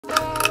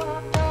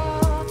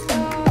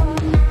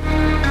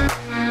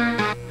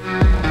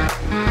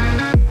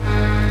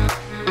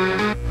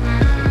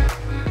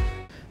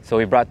So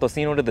we brought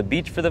Tocino to the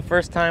beach for the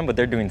first time, but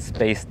they're doing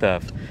space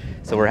stuff.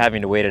 So we're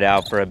having to wait it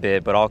out for a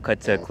bit, but I'll cut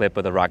to a clip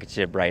of the rocket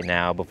ship right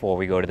now before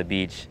we go to the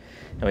beach.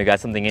 And we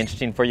got something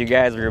interesting for you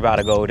guys. We're about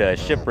to go to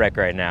Shipwreck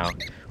right now.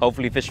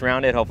 Hopefully fish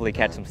around it, hopefully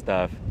catch some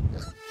stuff.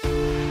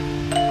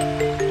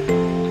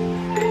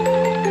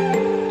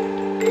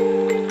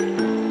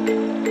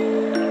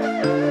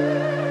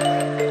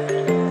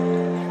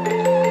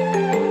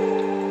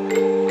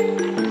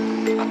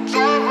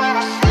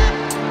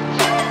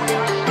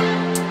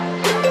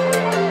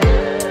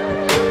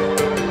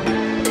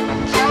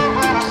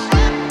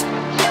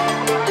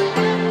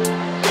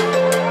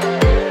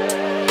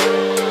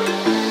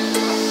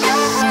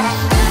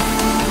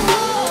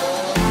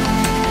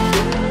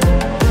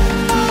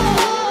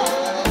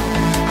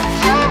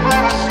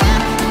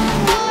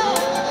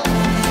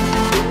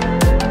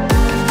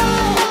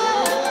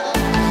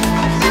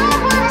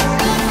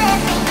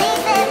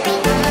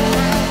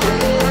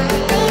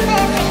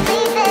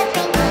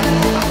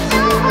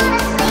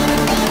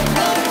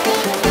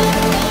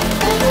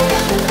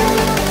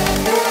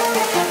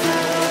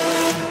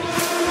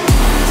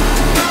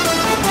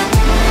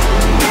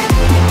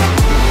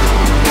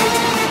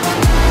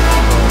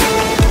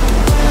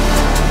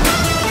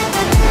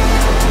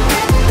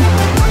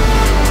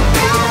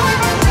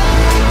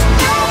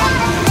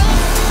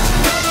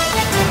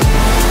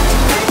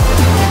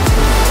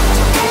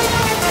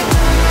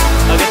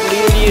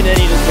 And then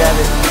you just grab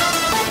it.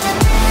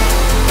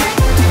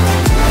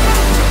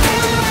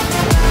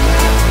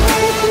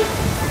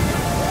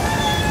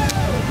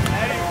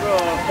 Hey, bro.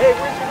 Hey,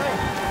 where's your knife?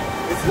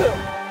 It's up.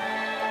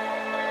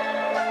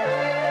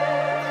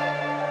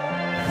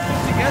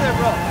 Keep together,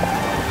 bro.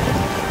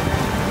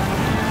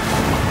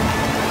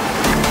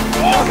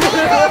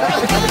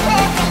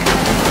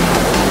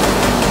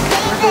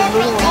 Where's the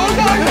little one?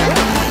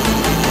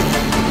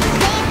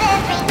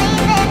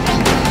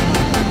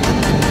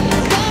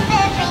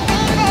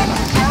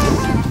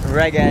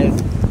 Alright guys,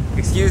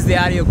 excuse the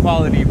audio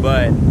quality,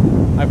 but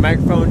my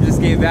microphone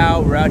just gave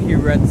out. We're out here,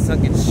 we're at the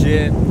sunken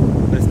ship.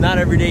 But it's not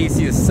every day you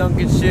see a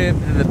sunken ship.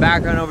 And in the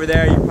background over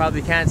there, you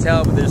probably can't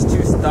tell, but there's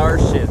 2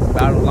 starships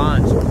about to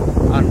launch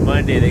on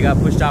Monday. They got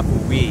pushed off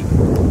a week.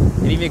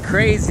 And even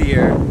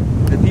crazier,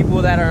 the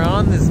people that are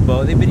on this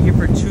boat, they've been here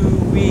for 2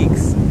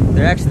 weeks.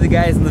 They're actually the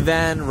guys in the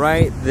van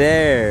right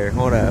there.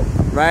 Hold up,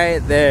 right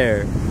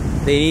there.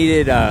 They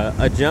needed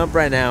a jump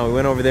right now. We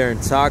went over there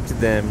and talked to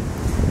them.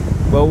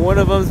 But one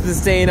of them's been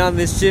staying on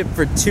this ship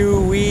for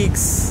 2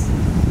 weeks.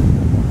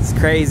 It's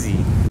crazy.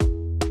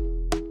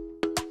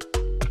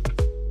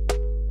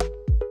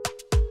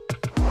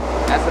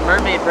 That's the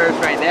Mermaid purse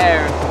right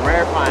there.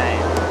 Rare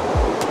find.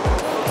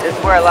 This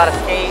is where a lot of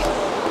skate,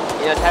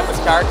 type of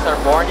sharks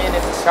are born in.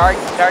 It's a shark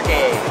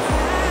egg.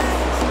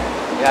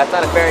 It's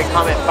not a very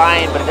common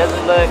find, but it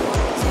doesn't look.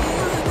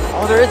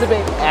 Oh, there is a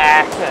big. No,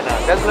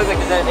 it doesn't look like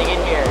there's anything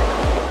in here.